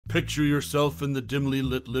Picture yourself in the dimly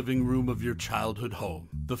lit living room of your childhood home,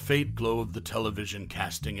 the faint glow of the television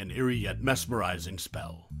casting an eerie yet mesmerizing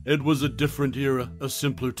spell. It was a different era, a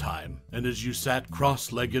simpler time, and as you sat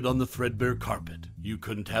cross-legged on the threadbare carpet, you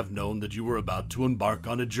couldn't have known that you were about to embark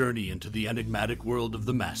on a journey into the enigmatic world of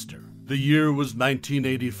the Master. The year was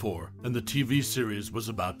 1984, and the TV series was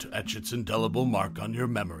about to etch its indelible mark on your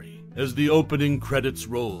memory. As the opening credits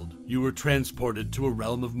rolled, you were transported to a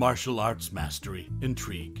realm of martial arts mastery,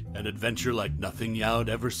 intrigue, and adventure like nothing you'd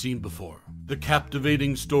ever seen before. The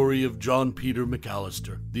captivating story of John Peter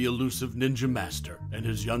McAllister, the elusive ninja master, and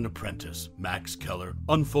his young apprentice, Max Keller,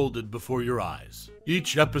 unfolded before your eyes.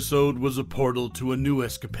 Each episode was a portal to a new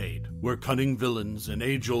escapade, where cunning villains and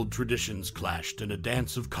age-old traditions clashed in a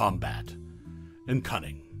dance of combat and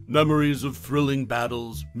cunning. Memories of thrilling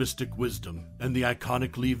battles, mystic wisdom, and the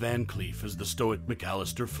iconic Lee Van Cleef as the stoic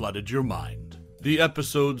McAllister flooded your mind. The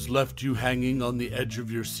episodes left you hanging on the edge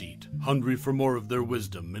of your seat, hungry for more of their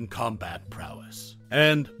wisdom and combat prowess.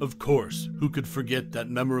 And, of course, who could forget that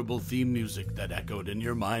memorable theme music that echoed in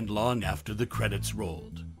your mind long after the credits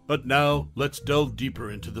rolled? But now, let's delve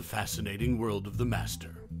deeper into the fascinating world of the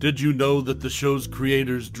Master. Did you know that the show's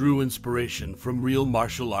creators drew inspiration from real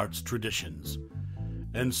martial arts traditions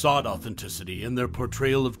and sought authenticity in their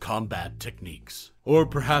portrayal of combat techniques? Or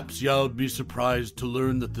perhaps you'd be surprised to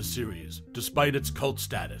learn that the series, despite its cult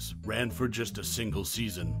status, ran for just a single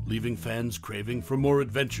season, leaving fans craving for more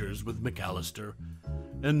adventures with McAllister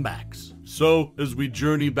and Max. So, as we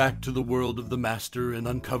journey back to the world of the Master and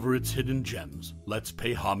uncover its hidden gems, let's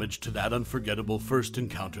pay homage to that unforgettable first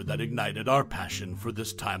encounter that ignited our passion for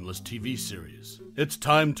this timeless TV series. It's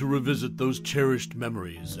time to revisit those cherished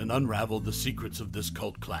memories and unravel the secrets of this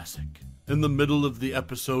cult classic. In the middle of the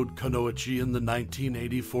episode Kunoichi in the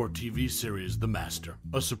 1984 TV series The Master,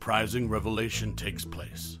 a surprising revelation takes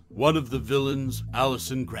place. One of the villains,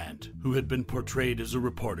 Allison Grant, who had been portrayed as a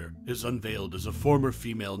reporter, is unveiled as a former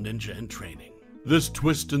female ninja in training. This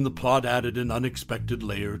twist in the plot added an unexpected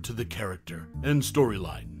layer to the character and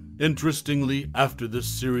storyline. Interestingly, after this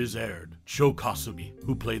series aired, Shô Kosugi,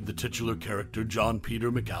 who played the titular character John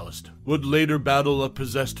Peter McAllister, would later battle a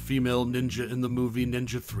possessed female ninja in the movie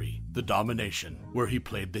Ninja 3, The Domination, where he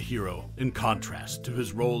played the hero, in contrast to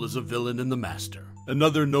his role as a villain in The Master.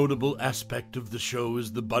 Another notable aspect of the show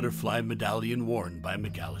is the butterfly medallion worn by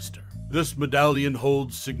McAllister. This medallion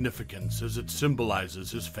holds significance as it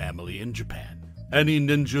symbolizes his family in Japan. Any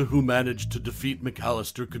ninja who managed to defeat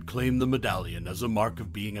McAllister could claim the medallion as a mark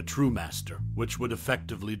of being a true master, which would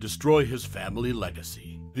effectively destroy his family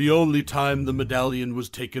legacy. The only time the medallion was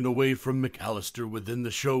taken away from McAllister within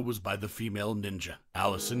the show was by the female ninja,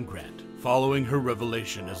 Allison Grant, following her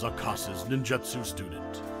revelation as Okasa's ninjutsu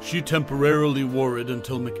student. She temporarily wore it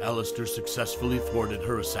until McAllister successfully thwarted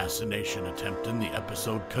her assassination attempt in the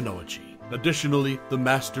episode Kunoichi. Additionally, the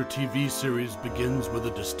Master TV series begins with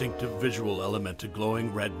a distinctive visual element, a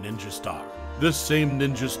glowing red ninja star. This same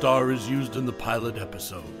ninja star is used in the pilot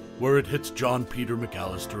episode, where it hits John Peter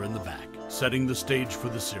McAllister in the back, setting the stage for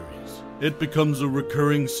the series. It becomes a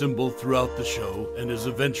recurring symbol throughout the show and is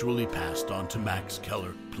eventually passed on to Max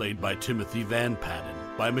Keller, played by Timothy Van Patten,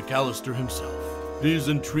 by McAllister himself. These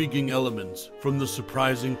intriguing elements, from the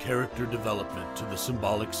surprising character development to the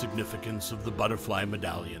symbolic significance of the butterfly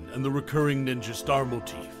medallion and the recurring ninja star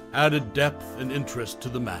motif, added depth and interest to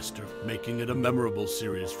the Master, making it a memorable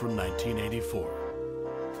series from 1984.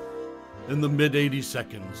 In the mid-80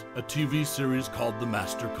 seconds, a TV series called The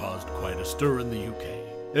Master caused quite a stir in the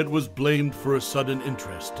UK. It was blamed for a sudden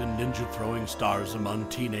interest in ninja throwing stars among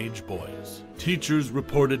teenage boys. Teachers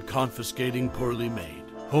reported confiscating poorly made,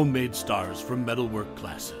 homemade stars from metalwork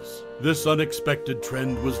classes. This unexpected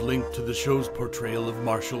trend was linked to the show's portrayal of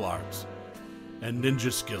martial arts and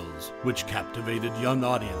ninja skills, which captivated young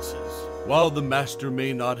audiences. While The Master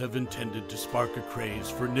may not have intended to spark a craze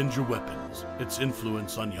for ninja weapons, its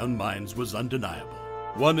influence on young minds was undeniable.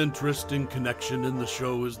 One interesting connection in the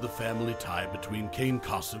show is the family tie between Kane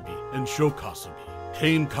Kosugi and Shô Kosugi.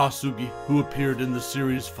 Kane Kosugi, who appeared in the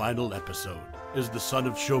series' final episode, is the son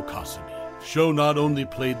of Shô Kosugi. Shô not only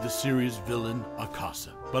played the series villain Okasa,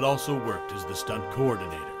 but also worked as the stunt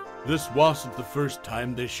coordinator. This wasn't the first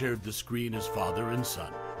time they shared the screen as father and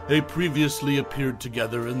son. They previously appeared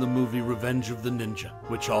together in the movie Revenge of the Ninja,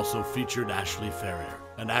 which also featured Ashley Ferrier,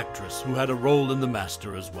 an actress who had a role in The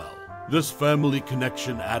Master as well. This family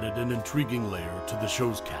connection added an intriguing layer to the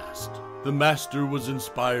show's cast. The Master was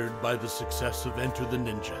inspired by the success of Enter the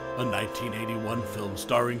Ninja, a 1981 film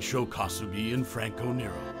starring Shô Kosugi and Franco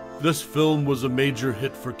Nero. This film was a major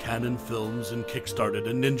hit for Canon Films and kickstarted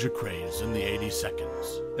a ninja craze in the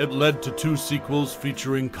 82nds. It led to 2 sequels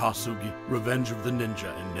featuring Kosugi, Revenge of the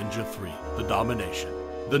Ninja, and Ninja 3, The Domination.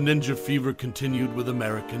 The ninja fever continued with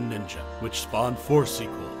American Ninja, which spawned 4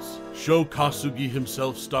 sequels. Shô Kosugi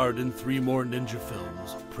himself starred in 3 more ninja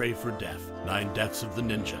films, Pray for Death, 9 Deaths of the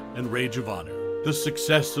Ninja, and Rage of Honor. The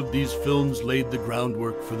success of these films laid the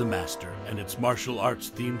groundwork for The Master and its martial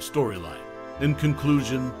arts-themed storyline. In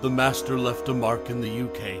conclusion, The Master left a mark in the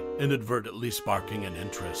UK, inadvertently sparking an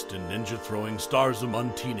interest in ninja throwing stars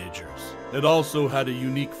among teenagers. It also had a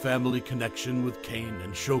unique family connection with Kane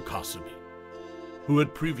and Shô Kosugi, who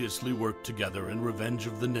had previously worked together in Revenge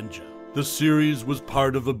of the Ninja. The series was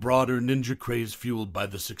part of a broader ninja craze fueled by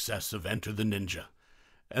the success of Enter the Ninja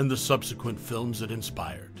and the subsequent films it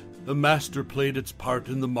inspired. The Master played its part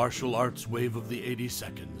in the martial arts wave of the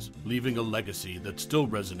 82nds, leaving a legacy that still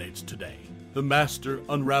resonates today. The Master,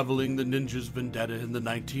 unraveling the ninja's vendetta in the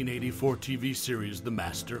 1984 TV series The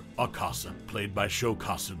Master, Okasa, played by Shô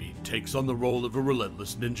Kosugi, takes on the role of a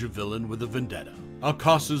relentless ninja villain with a vendetta.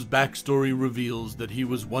 Okasa's backstory reveals that he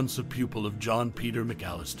was once a pupil of John Peter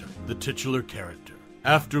McAllister, the titular character.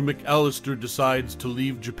 After McAllister decides to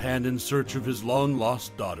leave Japan in search of his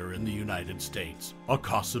long-lost daughter in the United States,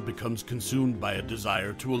 Okasa becomes consumed by a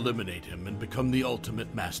desire to eliminate him and become the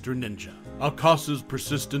ultimate master ninja. Okasa's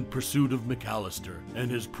persistent pursuit of McAllister and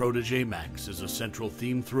his protege Max is a central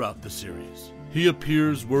theme throughout the series. He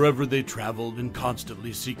appears wherever they travel and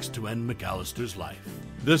constantly seeks to end McAllister's life.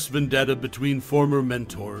 This vendetta between former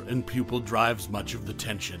mentor and pupil drives much of the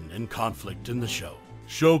tension and conflict in the show.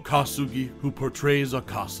 Shô Kosugi, who portrays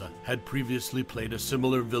Okasa, had previously played a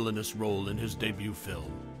similar villainous role in his debut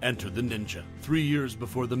film, Enter the Ninja, 3 years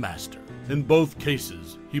before The Master. In both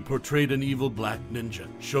cases, he portrayed an evil black ninja,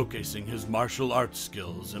 showcasing his martial arts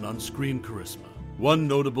skills and on-screen charisma. One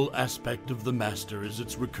notable aspect of The Master is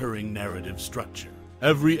its recurring narrative structure.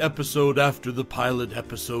 Every episode after the pilot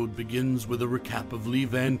episode begins with a recap of Lee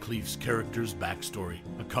Van Cleef's character's backstory,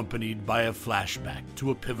 accompanied by a flashback to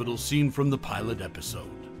a pivotal scene from the pilot episode.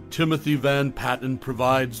 Timothy Van Patten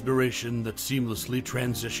provides narration that seamlessly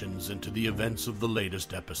transitions into the events of the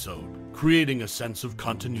latest episode, creating a sense of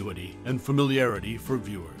continuity and familiarity for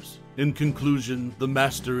viewers. In conclusion, The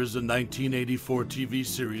Master is a 1984 TV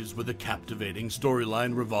series with a captivating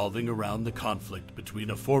storyline revolving around the conflict between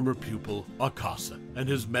a former pupil, Okasa, and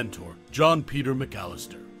his mentor, John Peter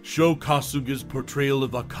McAllister. Shô Kosugi's portrayal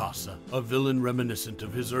of Okasa, a villain reminiscent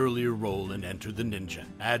of his earlier role in Enter the Ninja,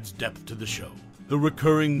 adds depth to the show. The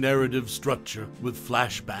recurring narrative structure, with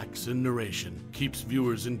flashbacks and narration, keeps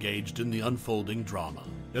viewers engaged in the unfolding drama.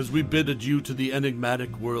 As we bid adieu to the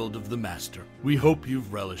enigmatic world of The Master, we hope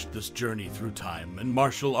you've relished this journey through time and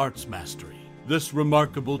martial arts mastery. This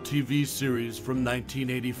remarkable TV series from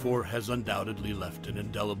 1984 has undoubtedly left an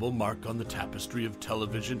indelible mark on the tapestry of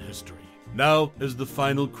television history. Now, as the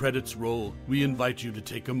final credits roll, we invite you to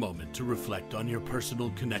take a moment to reflect on your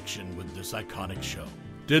personal connection with this iconic show.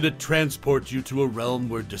 Did it transport you to a realm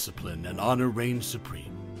where discipline and honor reigned supreme?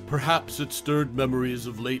 Perhaps it stirred memories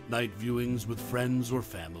of late-night viewings with friends or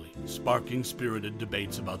family, sparking spirited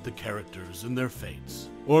debates about the characters and their fates.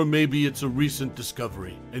 Or maybe it's a recent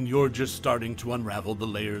discovery, and you're just starting to unravel the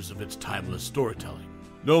layers of its timeless storytelling.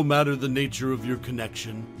 No matter the nature of your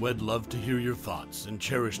connection, we'd love to hear your thoughts and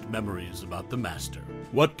cherished memories about The Master.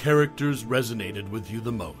 What characters resonated with you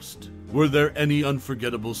the most? Were there any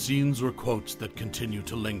unforgettable scenes or quotes that continue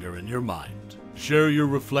to linger in your mind? Share your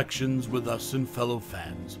reflections with us and fellow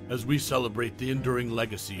fans as we celebrate the enduring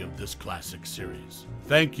legacy of this classic series.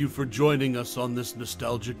 Thank you for joining us on this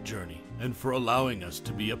nostalgic journey and for allowing us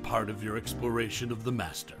to be a part of your exploration of The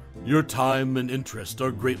Master. Your time and interest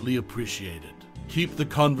are greatly appreciated. Keep the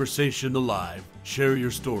conversation alive, share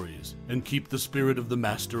your stories, and keep the spirit of The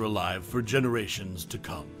Master alive for generations to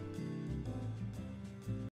come.